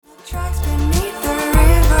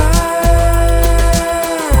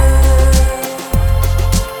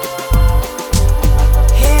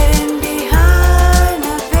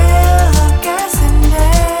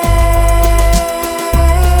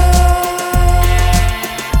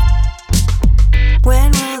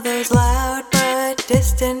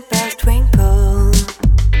Distant bells twinkle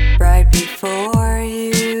right before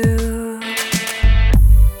you,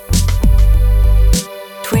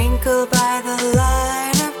 twinkle by the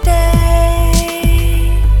light of day.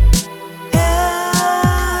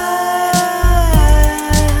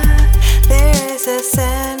 There is a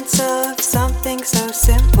sense of something so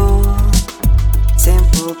simple,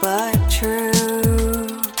 simple but true,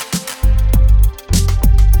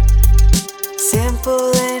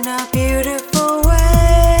 simple